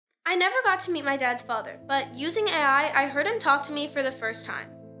I never got to meet my dad's father, but using AI, I heard him talk to me for the first time.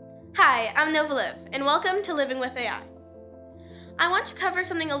 Hi, I'm Nova Liv, and welcome to Living with AI. I want to cover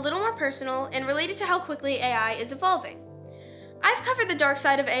something a little more personal and related to how quickly AI is evolving. I've covered the dark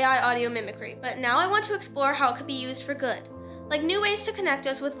side of AI audio mimicry, but now I want to explore how it could be used for good, like new ways to connect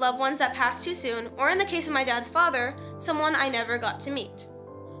us with loved ones that passed too soon, or in the case of my dad's father, someone I never got to meet.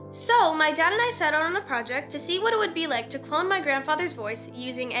 So, my dad and I set out on a project to see what it would be like to clone my grandfather's voice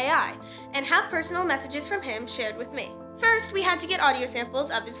using AI, and have personal messages from him shared with me. First, we had to get audio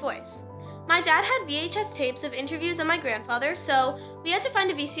samples of his voice. My dad had VHS tapes of interviews of my grandfather, so we had to find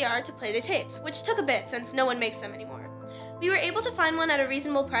a VCR to play the tapes, which took a bit since no one makes them anymore. We were able to find one at a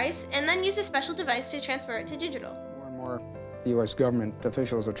reasonable price, and then use a special device to transfer it to digital. More and more, the U.S. government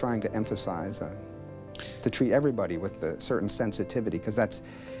officials are trying to emphasize to treat everybody with a certain sensitivity, because that's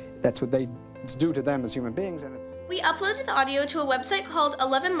what it's due to them as human beings, and it's... We uploaded the audio to a website called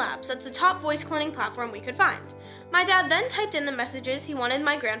 11 Labs. That's the top voice cloning platform we could find. My dad then typed in the messages he wanted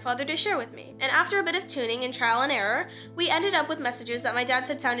my grandfather to share with me, and after a bit of tuning and trial and error, we ended up with messages that my dad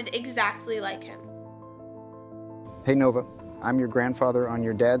said sounded exactly like him. Hey Nova, I'm your grandfather on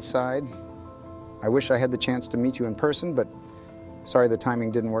your dad's side. I wish I had the chance to meet you in person, but sorry the timing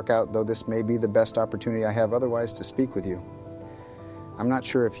didn't work out, though this may be the best opportunity I have otherwise to speak with you. I'm not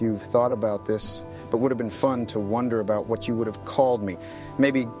sure if you've thought about this, but would have been fun to wonder about what you would have called me.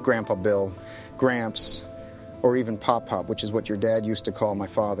 Maybe Grandpa Bill, Gramps, or even Pop Pop, which is what your dad used to call my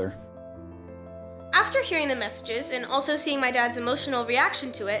father. After hearing the messages, and also seeing my dad's emotional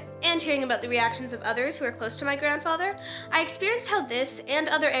reaction to it, and hearing about the reactions of others who are close to my grandfather, I experienced how this and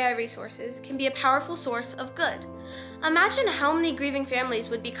other AI resources can be a powerful source of good. Imagine how many grieving families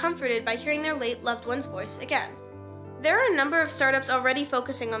would be comforted by hearing their late loved one's voice again. There are a number of startups already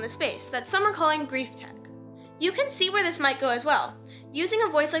focusing on the space that some are calling grief tech. You can see where this might go as well. Using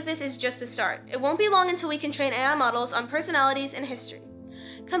a voice like this is just the start. It won't be long until we can train AI models on personalities and history.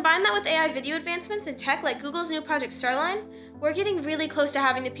 Combine that with AI video advancements and tech like Google's new Project Starline, we're getting really close to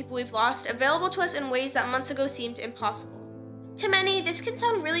having the people we've lost available to us in ways that months ago seemed impossible. To many, this can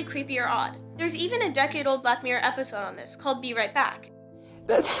sound really creepy or odd. There's even a decade-old Black Mirror episode on this called Be Right Back.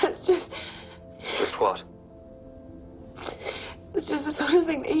 That's just... Just what? It's just the sort of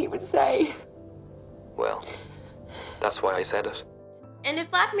thing that he would say. Well, that's why I said it. And if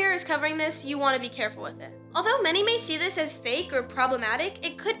Black Mirror is covering this, you want to be careful with it. Although many may see this as fake or problematic,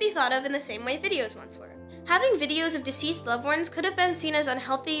 it could be thought of in the same way videos once were. Having videos of deceased loved ones could have been seen as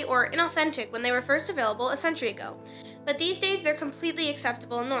unhealthy or inauthentic when they were first available a century ago, but these days they're completely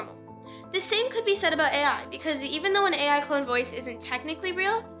acceptable and normal. The same could be said about AI, because even though an AI clone voice isn't technically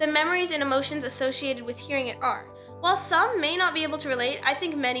real, the memories and emotions associated with hearing it are. While some may not be able to relate, I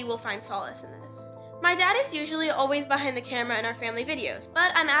think many will find solace in this. My dad is usually always behind the camera in our family videos,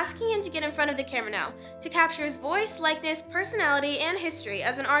 but I'm asking him to get in front of the camera now to capture his voice, likeness, personality, and history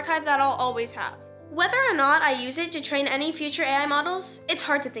as an archive that I'll always have. Whether or not I use it to train any future AI models, it's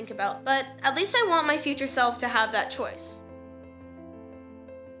hard to think about, but at least I want my future self to have that choice.